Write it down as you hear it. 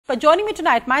For joining me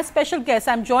tonight, my special guest,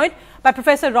 I'm joined by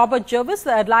Professor Robert Jervis,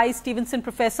 the Adlai Stevenson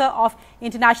Professor of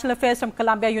International Affairs from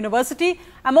Columbia University.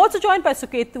 I'm also joined by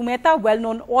Suketu Mehta,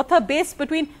 well-known author based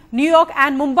between New York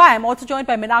and Mumbai. I'm also joined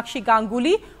by Meenakshi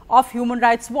Ganguly of Human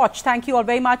Rights Watch. Thank you all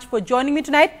very much for joining me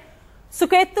tonight.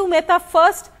 Suketu Mehta,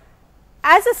 first,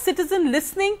 as a citizen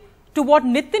listening to what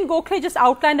Nitin Gokhale just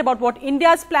outlined about what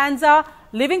India's plans are,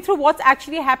 living through what's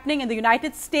actually happening in the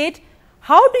United States,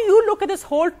 how do you look at this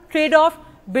whole trade-off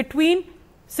between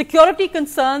security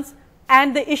concerns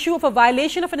and the issue of a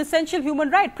violation of an essential human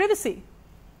right, privacy?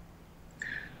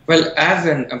 Well, as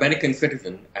an American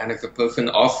citizen and as a person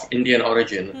of Indian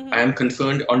origin, I am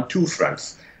concerned on two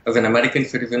fronts. As an American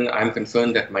citizen, I am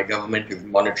concerned that my government is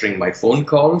monitoring my phone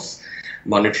calls,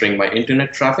 monitoring my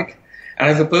internet traffic. And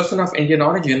as a person of Indian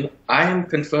origin, I am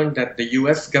concerned that the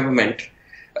US government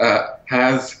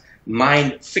has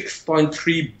mined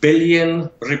 6.3 billion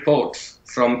reports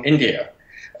from India.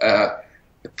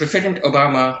 President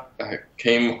Obama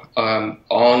came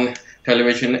on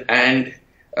television and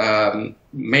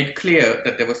made clear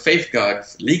that there were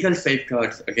safeguards, legal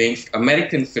safeguards against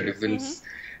American citizens'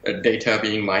 data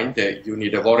being mined. You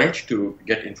need a warrant to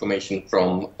get information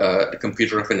from the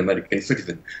computer of an American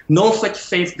citizen. No such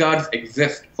safeguards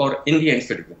exist for Indian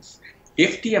citizens.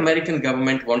 If the American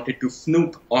government wanted to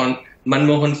snoop on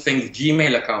Manmohan Singh's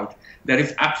Gmail account, there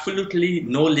is absolutely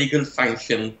no legal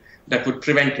sanction that would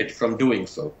prevent it from doing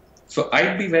so. So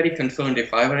I'd be very concerned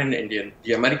if I were an Indian.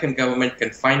 The American government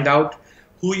can find out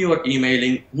who you're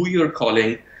emailing, who you're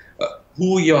calling,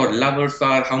 who your lovers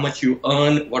are, how much you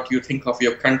earn, what you think of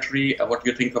your country, what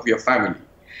you think of your family.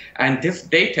 And this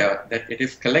data that it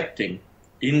is collecting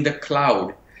in the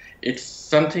cloud, it's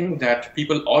something that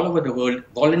people all over the world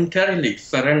voluntarily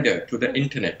surrender to the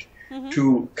internet,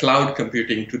 to cloud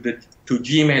computing, to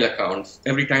Gmail accounts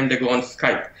every time they go on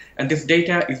Skype. And this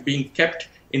data is being kept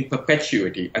in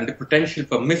perpetuity, and the potential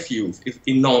for misuse is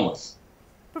enormous.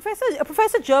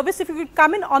 Professor Jervis, if you could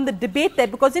come in on the debate there,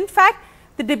 because in fact,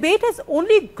 the debate has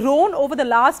only grown over the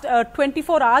last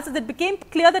 24 hours as it became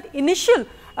clear that initial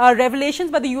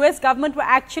revelations by the US government were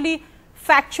actually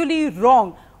factually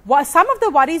wrong. Some of the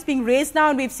worries being raised now,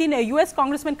 and we've seen a US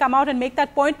congressman come out and make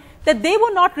that point, that they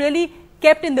were not really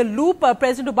kept in the loop.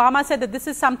 President Obama said that this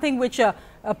is something which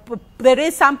there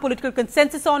is some political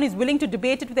consensus on. He's willing to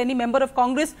debate it with any member of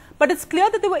Congress. But it's clear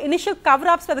that there were initial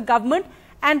cover-ups by the government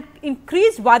and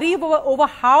increased worry over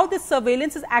how this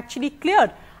surveillance is actually cleared.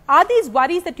 Are these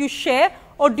worries that you share,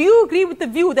 or do you agree with the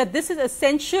view that this is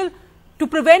essential to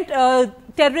prevent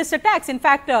terrorist attacks? In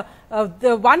fact,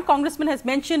 the one congressman has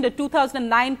mentioned a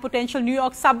 2009 potential New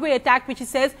York subway attack, which he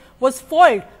says was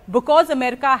foiled because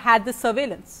America had the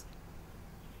surveillance.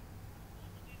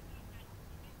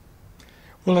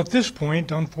 Well, at this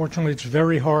point, unfortunately, it's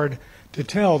very hard to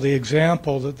tell. The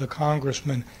example that the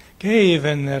congressman gave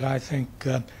and that I think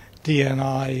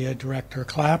DNI Director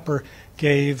Clapper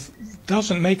gave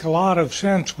doesn't make a lot of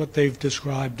sense. What they've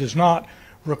described does not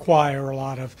require a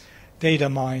lot of data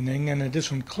mining, and it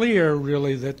isn't clear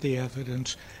really that the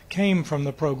evidence came from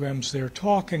the programs they're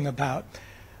talking about.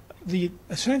 The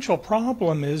essential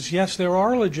problem is, yes, there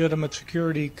are legitimate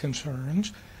security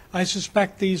concerns. I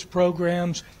suspect these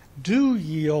programs do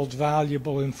yield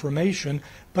valuable information,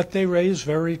 but they raise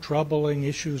very troubling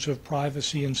issues of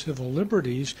privacy and civil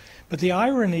liberties. But the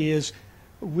irony is,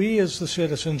 we as the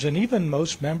citizens, and even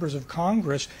most members of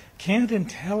Congress, can't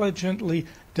intelligently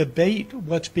debate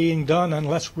what's being done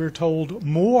unless we're told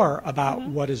more about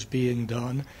what is being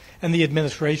done. And the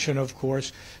administration, of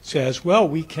course, says, well,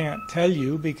 we can't tell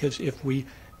you, because if we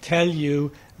tell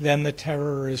you, then the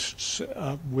terrorists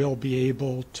will be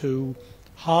able to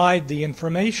hide the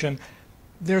information.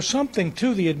 There's something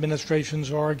to the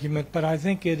administration's argument, but I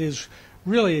think it is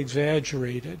really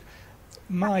exaggerated.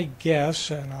 My guess,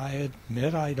 and I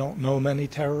admit I don't know many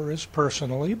terrorists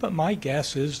personally, but my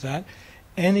guess is that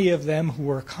any of them who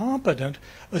are competent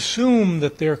assume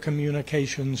that their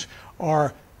communications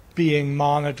are being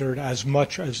monitored as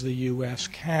much as the U.S.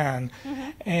 can.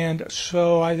 And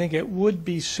so I think it would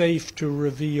be safe to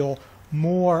reveal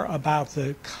more about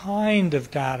the kind of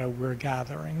data we're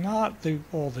gathering, not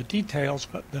all the details,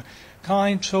 but the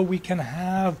kind, so we can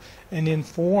have an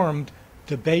informed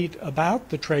debate about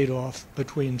the trade-off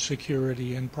between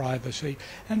security and privacy.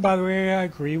 And by the way, I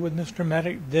agree with Mr.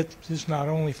 Medic that this is not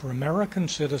only for American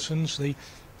citizens, the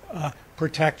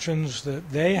protections that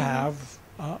they have,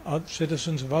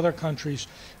 citizens of other countries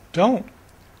don't.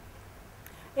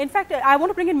 In fact, I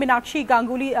want to bring in Meenakshi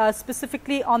Ganguly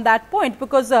specifically on that point,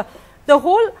 because the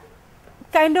whole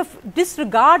kind of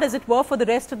disregard, as it were, for the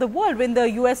rest of the world in the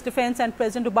US defense and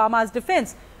President Obama's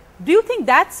defense Do you think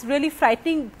that's really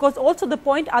frightening? Because also the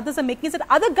point others are making is that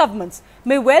other governments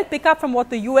may well pick up from what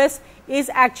the US is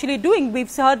actually doing.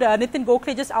 We've heard Nitin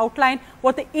Gokhale just outline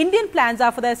what the Indian plans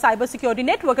are for their cybersecurity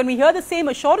network, and we hear the same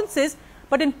assurances,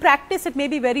 but in practice it may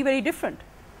be very, very different.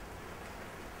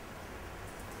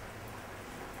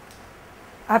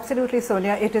 Absolutely,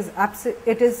 Sonia. It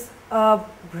is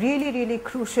really, really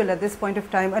crucial at this point of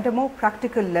time at a more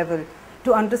practical level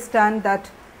to understand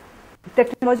that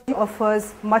technology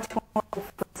offers much more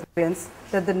experience,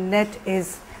 that the net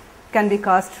can be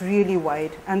cast really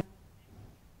wide and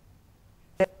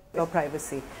your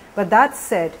privacy. But that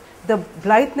said, the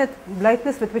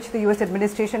blitheness with which the US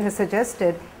administration has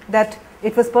suggested that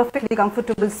it was perfectly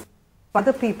comfortable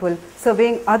other people,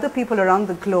 surveying other people around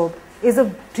the globe, is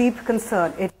of deep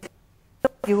concern. It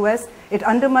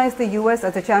undermines the US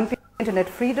as a champion of internet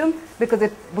freedom, because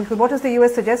what is the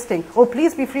US suggesting? Oh,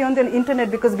 please be free on the internet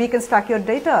because we can stack your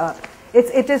data.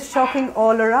 It is shocking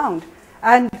all around.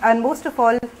 And most of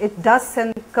all, it does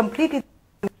send completely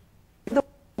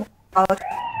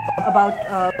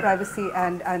about privacy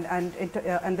and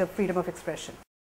the freedom of expression.